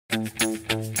Hey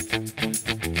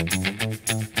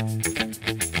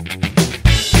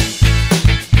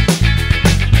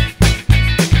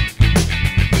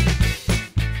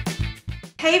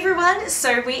everyone,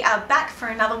 so we are back for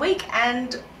another week,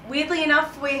 and weirdly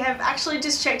enough we have actually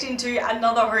just checked into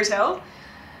another hotel.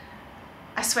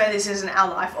 I swear this isn't our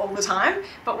life all the time,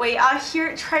 but we are here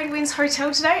at Tradewinds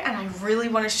Hotel today, and I really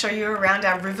want to show you around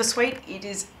our river suite. It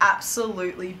is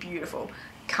absolutely beautiful.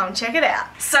 Come check it out.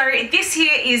 So this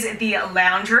here is the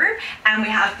lounge room, and we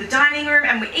have the dining room,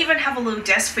 and we even have a little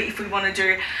desk for if we want to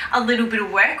do a little bit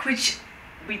of work, which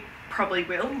we probably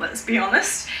will, let's be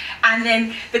honest. And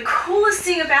then the coolest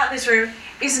thing about this room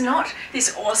is not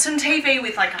this awesome TV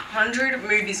with like 100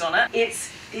 movies on it. It's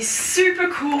this super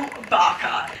cool bar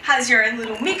cart. Has your own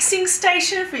little mixing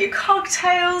station for your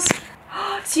cocktails.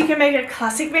 So you can make a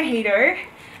classic mojito,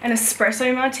 an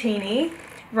espresso martini,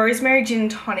 rosemary gin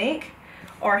tonic,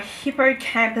 or a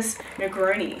hippocampus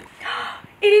Negroni.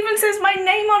 It even says my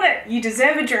name on it. You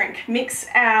deserve a drink. Mix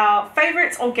our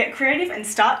favorites or get creative and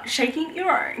start shaking your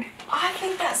own. I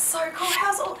think that's so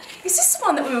cool. Is this the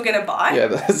one that we were gonna buy? Yeah,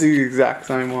 that's the exact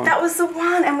same one. That was the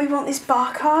one, and we want this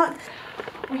bar cart.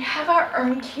 We have our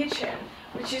own kitchen,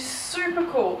 which is super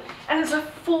cool. And it's a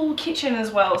full kitchen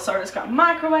as well. So it's got a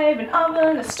microwave, an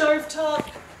oven, a stovetop.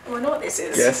 Oh, I know what this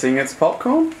is. Guessing it's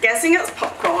popcorn? Guessing it's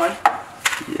popcorn.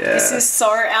 Yeah. This is so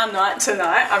our night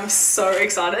tonight. I'm so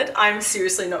excited. I'm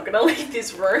seriously not gonna leave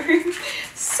this room.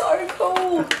 So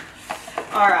cool.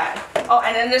 Alright. Oh,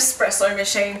 and an espresso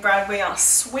machine, Brad. We are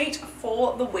sweet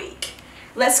for the week.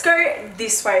 Let's go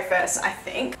this way first, I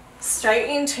think.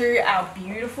 Straight into our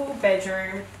beautiful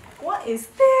bedroom. What is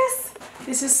this?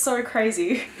 This is so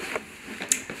crazy.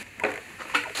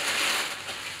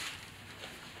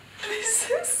 This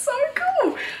is so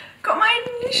cool. Got my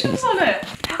initials on it.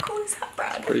 How cool is that,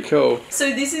 Brad? Pretty cool.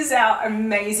 So this is our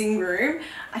amazing room.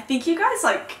 I think you guys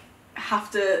like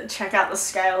have to check out the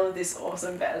scale of this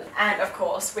awesome bed. And of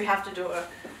course, we have to do a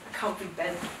comfy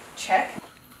bed check.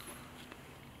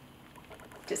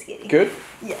 Just kidding. Good?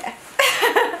 Yeah.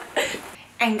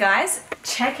 And guys,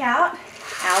 check out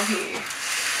our view.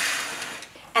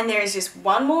 And there is just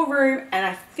one more room, and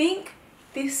I think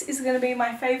this is gonna be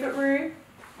my favorite room.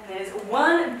 And there's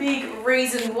one big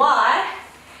reason why.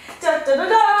 Da da da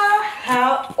da!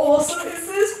 How awesome is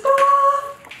this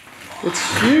bath?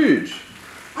 It's huge.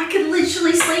 I could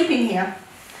literally sleep in here.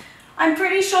 I'm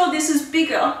pretty sure this is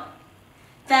bigger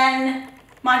than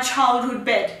my childhood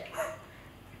bed.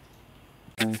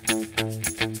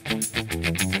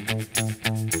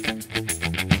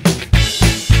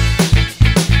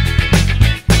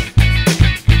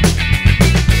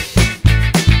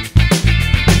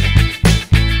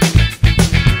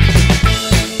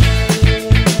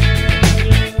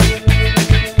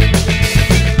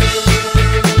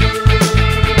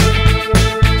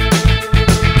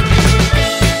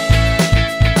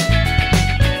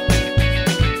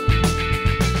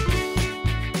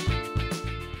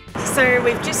 So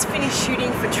we've just finished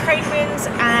shooting for Tradewinds,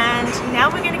 and now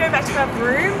we're going to go back to our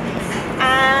room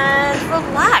and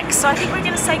relax. So I think we're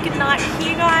going to say goodnight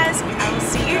here, guys. I will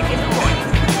see you in the morning.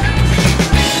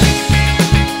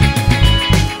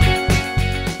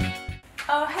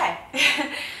 Oh, hey.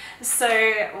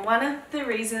 So one of the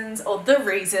reasons, or the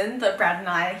reason that Brad and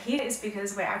I are here is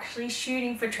because we're actually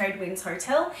shooting for Tradewinds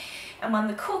Hotel. And one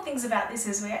of the cool things about this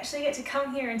is we actually get to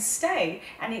come here and stay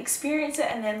and experience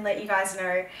it, and then let you guys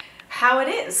know how it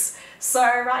is. So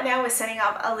right now we're setting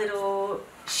up a little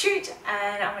shoot,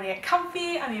 and I'm gonna get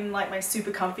comfy. I'm in like my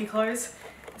super comfy clothes.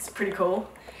 It's pretty cool.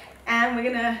 And we're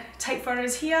gonna take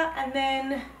photos here, and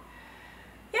then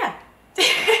yeah.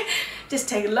 Just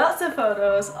take lots of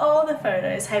photos, all the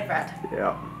photos. Hey Brad.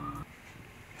 Yeah.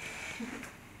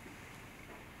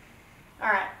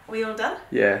 Alright, we all done?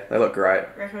 Yeah, they look great.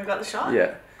 Reckon we got the shot?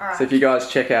 Yeah. Alright. So if you guys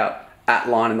check out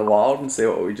 @LineInTheWild and see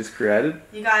what we just created.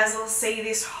 You guys will see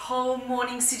this whole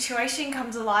morning situation come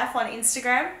to life on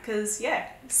Instagram, because yeah,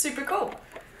 it's super cool.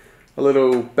 A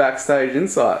little backstage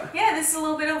insight. Yeah, this is a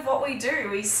little bit of what we do.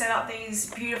 We set up these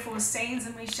beautiful scenes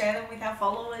and we share them with our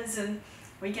followers, and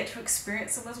we get to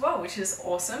experience them as well, which is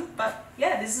awesome. But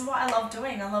yeah, this is what I love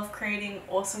doing. I love creating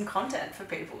awesome content for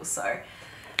people. So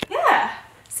yeah,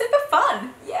 super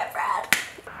fun. Yeah, Brad.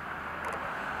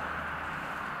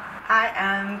 I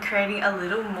am creating a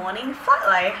little morning flight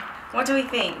lay. What do we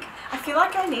think? I feel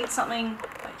like I need something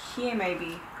like here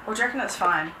maybe. Or do you reckon that's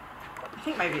fine? I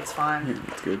think maybe it's fine. Yeah,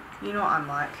 that's good. You know what I'm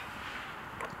like.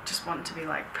 Just want it to be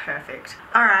like perfect.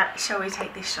 Alright, shall we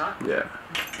take this shot? Yeah.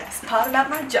 Best part about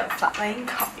my job, flat laying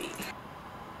coffee.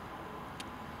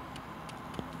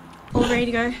 All ready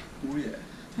to go? Oh yeah.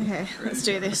 Okay, let's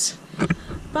do this.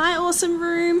 Bye, awesome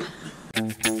room.